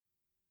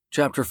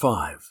Chapter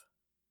 5.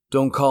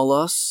 Don't call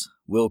us,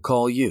 we'll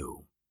call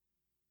you.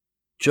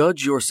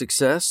 Judge your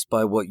success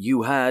by what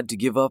you had to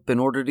give up in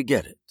order to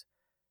get it.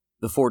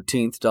 The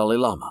 14th Dalai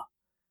Lama.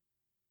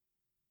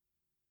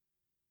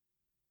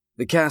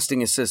 The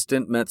casting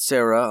assistant met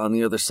Sarah on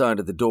the other side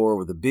of the door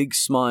with a big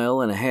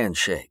smile and a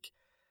handshake.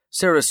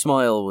 Sarah's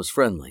smile was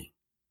friendly.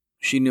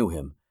 She knew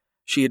him.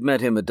 She had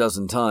met him a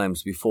dozen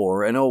times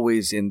before, and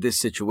always in this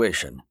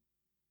situation.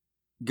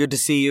 "Good to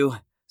see you,"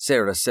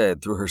 Sarah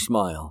said through her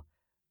smile.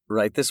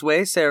 "Right this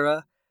way,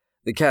 Sarah."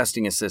 The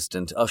casting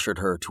assistant ushered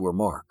her to her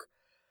mark.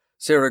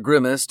 Sarah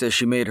grimaced as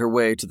she made her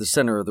way to the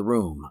center of the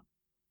room.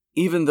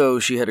 Even though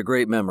she had a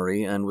great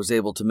memory and was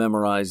able to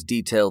memorize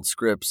detailed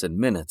scripts in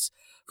minutes,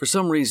 for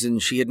some reason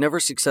she had never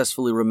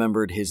successfully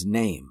remembered his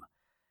name.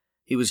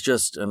 He was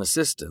just an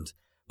assistant,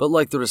 but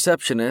like the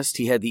receptionist,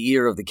 he had the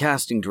ear of the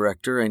casting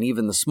director, and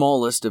even the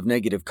smallest of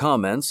negative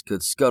comments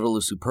could scuttle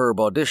a superb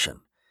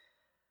audition.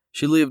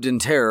 She lived in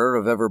terror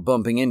of ever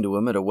bumping into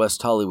him at a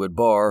West Hollywood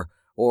bar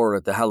or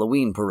at the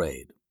Halloween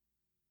parade.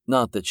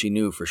 Not that she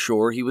knew for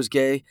sure he was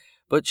gay,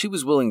 but she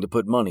was willing to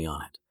put money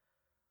on it.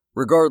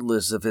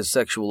 Regardless of his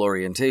sexual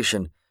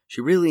orientation, she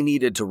really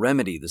needed to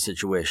remedy the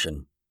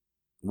situation.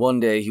 One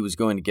day he was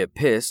going to get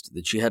pissed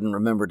that she hadn't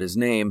remembered his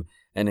name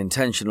and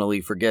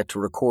intentionally forget to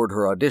record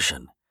her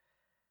audition.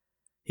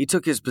 He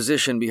took his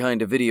position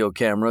behind a video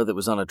camera that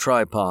was on a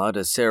tripod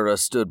as Sarah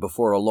stood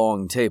before a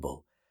long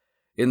table.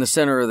 In the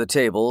center of the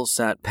table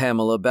sat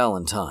Pamela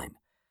Ballantyne.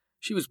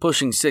 She was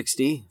pushing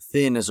 60,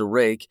 thin as a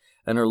rake,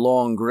 and her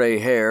long gray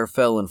hair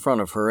fell in front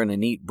of her in a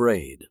neat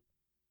braid.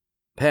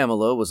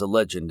 Pamela was a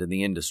legend in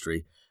the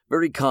industry,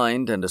 very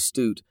kind and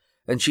astute,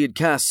 and she had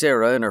cast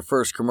Sarah in her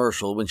first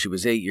commercial when she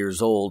was 8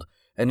 years old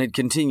and had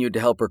continued to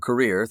help her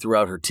career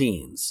throughout her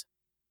teens.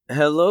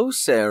 "Hello,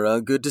 Sarah.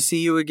 Good to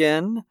see you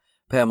again,"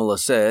 Pamela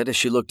said as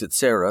she looked at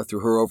Sarah through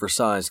her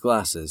oversized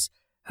glasses.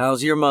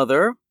 "How's your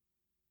mother?"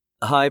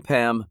 "Hi,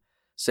 Pam,"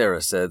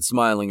 Sarah said,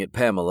 smiling at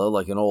Pamela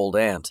like an old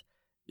aunt.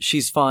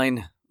 "She's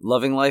fine.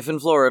 Loving life in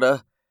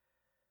Florida."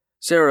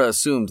 Sarah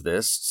assumed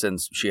this,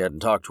 since she hadn't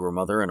talked to her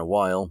mother in a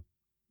while.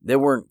 They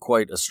weren't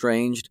quite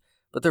estranged,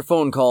 but their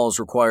phone calls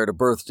required a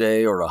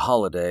birthday or a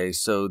holiday,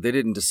 so they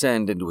didn't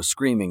descend into a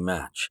screaming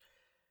match.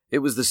 It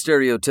was the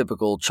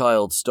stereotypical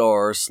child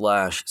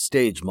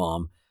star/stage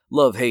mom,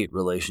 love-hate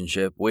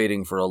relationship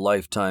waiting for a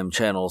Lifetime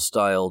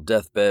Channel-style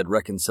deathbed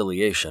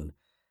reconciliation.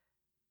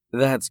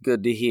 "That's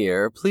good to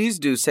hear. Please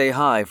do say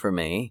hi for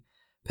me,"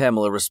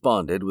 Pamela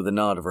responded with a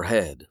nod of her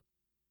head.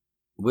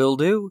 "Will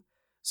do,"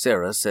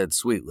 Sarah said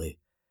sweetly.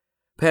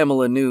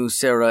 Pamela knew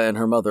Sarah and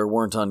her mother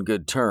weren't on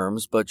good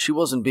terms, but she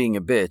wasn't being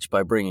a bitch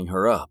by bringing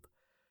her up.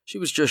 She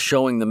was just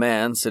showing the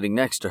man sitting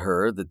next to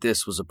her that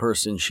this was a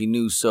person she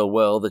knew so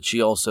well that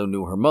she also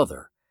knew her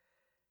mother.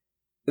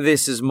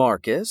 "This is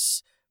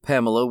Marcus."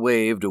 Pamela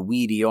waved a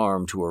weedy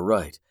arm to her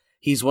right.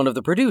 "He's one of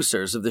the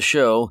producers of the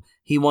show.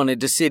 He wanted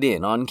to sit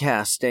in on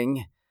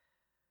casting."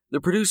 The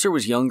producer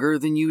was younger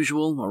than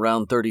usual,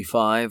 around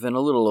 35, and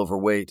a little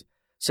overweight.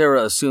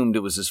 Sarah assumed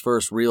it was his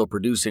first real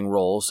producing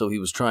role, so he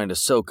was trying to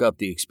soak up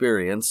the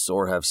experience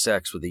or have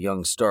sex with a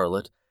young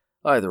starlet.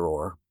 Either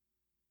or.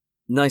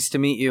 "Nice to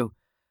meet you,"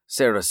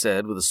 Sarah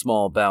said with a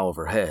small bow of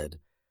her head.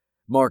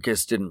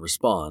 Marcus didn't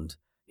respond.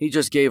 He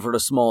just gave her a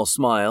small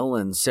smile,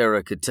 and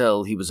Sarah could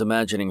tell he was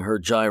imagining her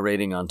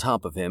gyrating on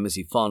top of him as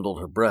he fondled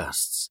her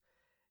breasts.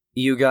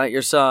 "You got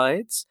your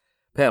sides?"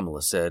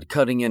 Pamela said,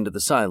 cutting into the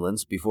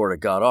silence before it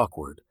got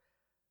awkward.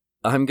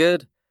 "I'm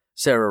good,"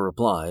 Sarah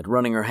replied,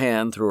 running her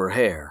hand through her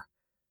hair.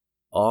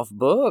 "Off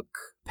book,"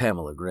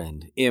 Pamela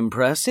grinned.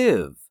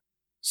 "Impressive."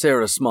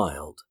 Sarah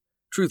smiled.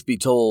 Truth be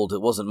told,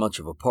 it wasn't much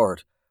of a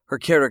part. Her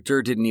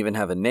character didn't even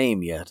have a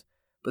name yet,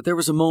 but there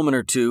was a moment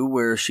or two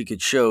where she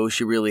could show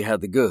she really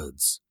had the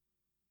goods.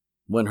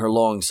 When her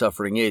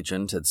long-suffering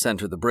agent had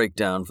sent her the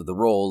breakdown for the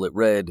role, it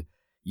read,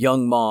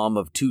 "Young mom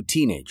of 2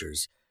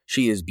 teenagers.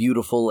 She is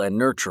beautiful and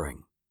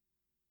nurturing."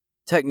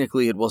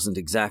 Technically, it wasn't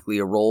exactly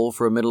a role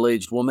for a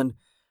middle-aged woman,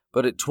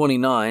 but at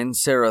 29,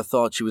 Sarah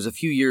thought she was a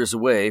few years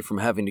away from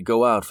having to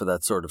go out for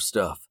that sort of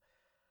stuff.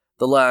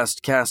 The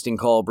last casting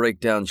call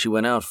breakdown she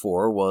went out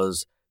for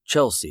was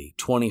Chelsea,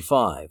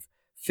 25,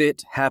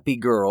 fit, happy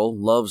girl,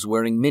 loves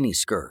wearing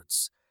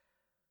miniskirts.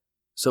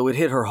 So it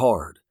hit her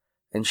hard,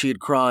 and she had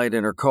cried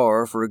in her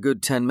car for a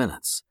good 10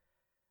 minutes.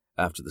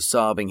 After the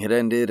sobbing had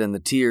ended and the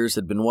tears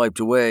had been wiped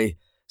away,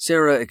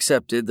 Sarah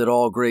accepted that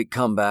all great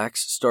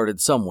comebacks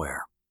started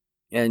somewhere,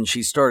 and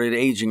she started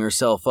aging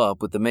herself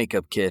up with the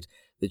makeup kit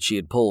that she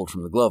had pulled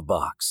from the glove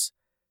box.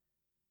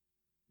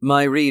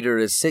 "My reader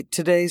is sick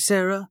today,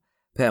 Sarah,"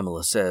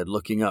 Pamela said,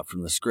 looking up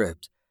from the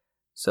script.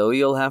 "So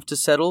you'll have to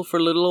settle for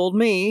little old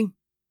me."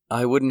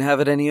 "I wouldn't have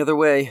it any other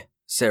way,"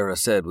 Sarah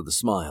said with a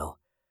smile.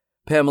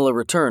 Pamela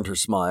returned her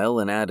smile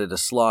and added a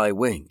sly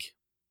wink.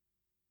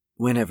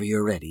 "Whenever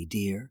you're ready,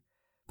 dear,"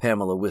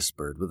 Pamela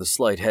whispered with a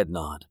slight head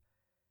nod.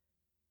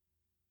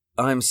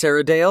 "I'm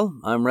Sarah Dale.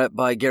 I'm rep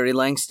by Gary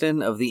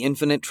Langston of the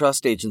Infinite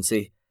Trust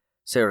Agency,"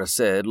 Sarah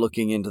said,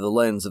 looking into the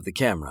lens of the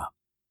camera.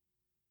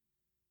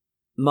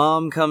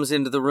 Mom comes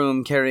into the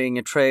room carrying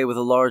a tray with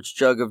a large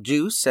jug of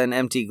juice and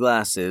empty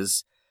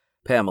glasses,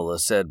 Pamela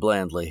said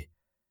blandly.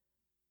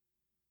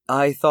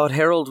 I thought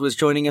Harold was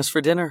joining us for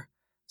dinner,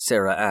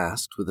 Sarah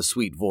asked with a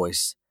sweet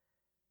voice.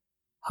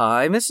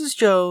 Hi, Mrs.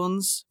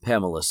 Jones,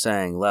 Pamela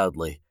sang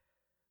loudly.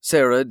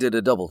 Sarah did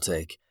a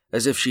double-take,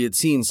 as if she had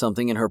seen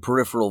something in her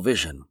peripheral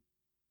vision.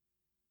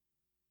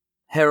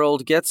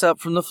 Harold gets up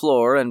from the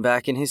floor and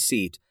back in his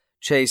seat.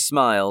 Chase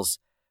smiles,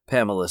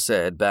 Pamela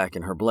said back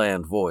in her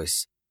bland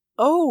voice.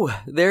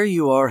 Oh, there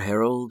you are,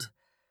 Harold,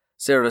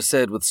 Sarah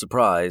said with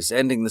surprise,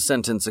 ending the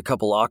sentence a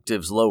couple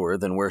octaves lower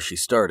than where she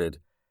started.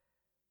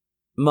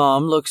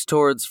 Mom looks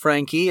towards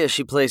Frankie as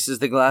she places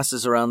the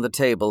glasses around the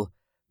table,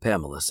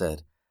 Pamela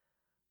said.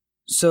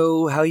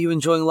 So, how you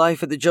enjoying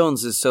life at the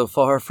Joneses so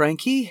far,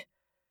 Frankie?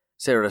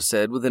 Sarah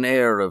said with an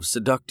air of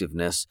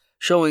seductiveness,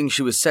 showing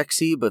she was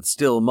sexy but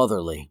still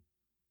motherly.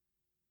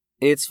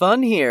 It's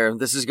fun here.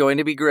 This is going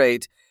to be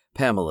great,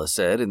 Pamela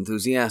said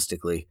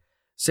enthusiastically.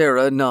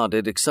 Sarah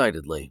nodded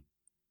excitedly.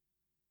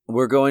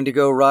 We're going to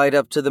go right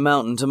up to the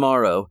mountain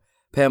tomorrow,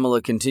 Pamela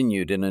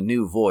continued in a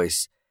new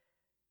voice.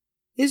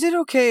 Is it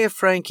okay if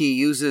Frankie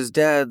uses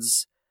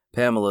Dad's...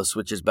 Pamela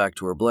switches back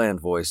to her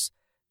bland voice.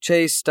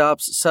 Chase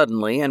stops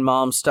suddenly and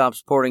Mom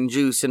stops pouring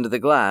juice into the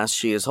glass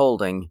she is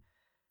holding.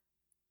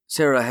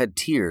 Sarah had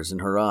tears in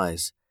her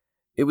eyes.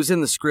 It was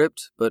in the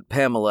script, but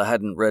Pamela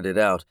hadn't read it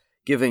out,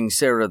 giving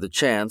Sarah the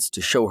chance to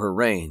show her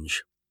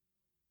range.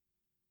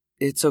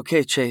 It's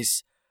okay,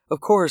 Chase. Of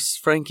course,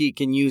 Frankie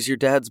can use your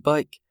dad's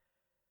bike,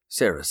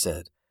 Sarah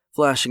said,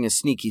 flashing a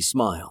sneaky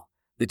smile,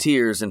 the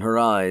tears in her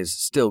eyes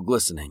still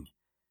glistening.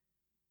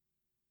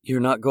 You're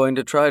not going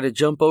to try to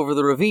jump over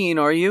the ravine,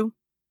 are you?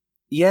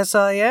 Yes,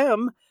 I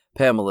am,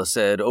 Pamela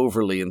said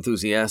overly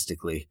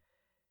enthusiastically.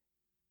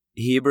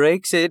 He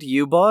breaks it,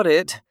 you bought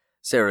it,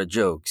 Sarah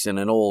jokes in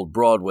an old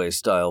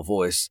Broadway-style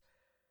voice.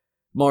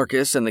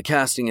 Marcus and the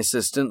casting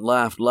assistant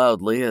laughed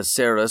loudly as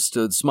Sarah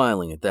stood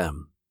smiling at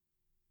them.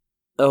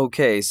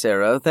 Okay,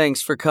 Sarah,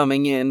 thanks for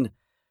coming in,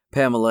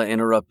 Pamela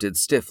interrupted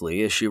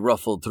stiffly as she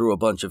ruffled through a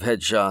bunch of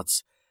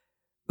headshots.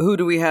 Who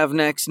do we have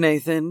next,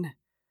 Nathan?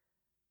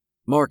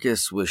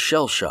 Marcus was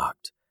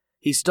shell-shocked.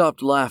 He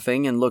stopped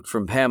laughing and looked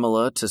from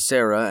Pamela to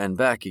Sarah and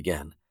back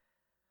again.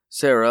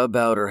 Sarah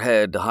bowed her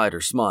head to hide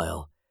her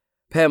smile.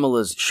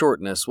 Pamela's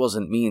shortness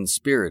wasn't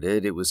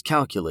mean-spirited, it was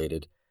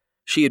calculated.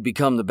 She had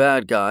become the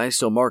bad guy,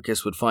 so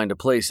Marcus would find a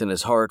place in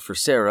his heart for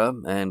Sarah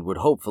and would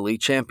hopefully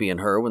champion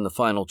her when the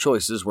final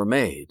choices were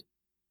made.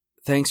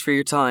 Thanks for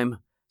your time,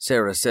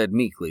 Sarah said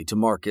meekly to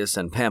Marcus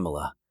and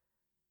Pamela.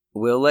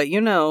 We'll let you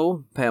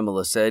know,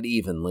 Pamela said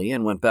evenly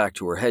and went back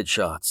to her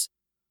headshots.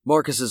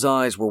 Marcus's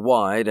eyes were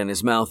wide and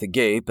his mouth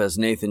agape as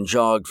Nathan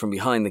jogged from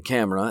behind the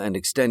camera and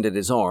extended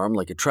his arm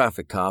like a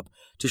traffic cop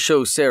to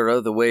show Sarah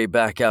the way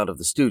back out of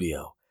the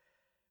studio.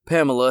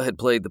 Pamela had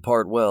played the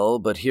part well,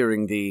 but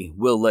hearing the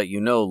 "we'll let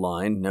you know"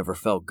 line never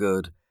felt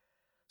good.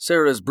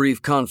 Sarah's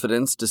brief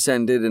confidence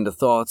descended into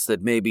thoughts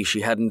that maybe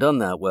she hadn't done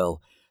that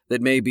well, that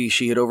maybe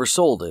she had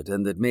oversold it,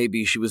 and that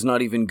maybe she was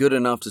not even good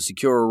enough to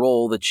secure a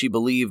role that she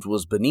believed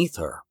was beneath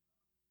her.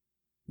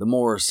 The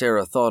more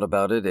Sarah thought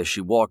about it as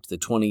she walked the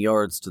 20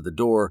 yards to the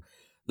door,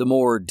 the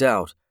more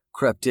doubt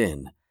crept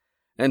in.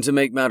 And to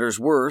make matters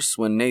worse,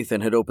 when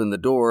Nathan had opened the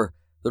door,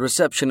 the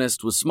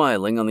receptionist was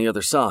smiling on the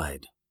other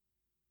side.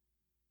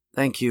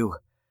 Thank you,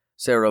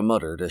 Sarah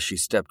muttered as she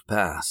stepped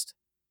past.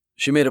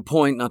 She made a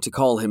point not to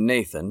call him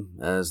Nathan,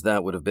 as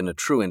that would have been a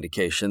true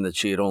indication that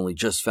she had only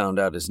just found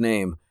out his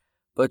name,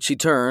 but she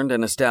turned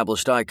and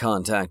established eye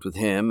contact with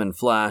him and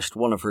flashed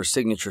one of her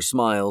signature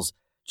smiles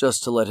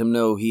just to let him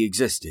know he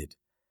existed.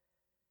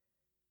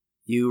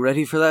 You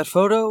ready for that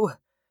photo?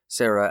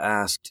 Sarah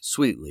asked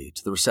sweetly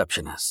to the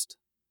receptionist.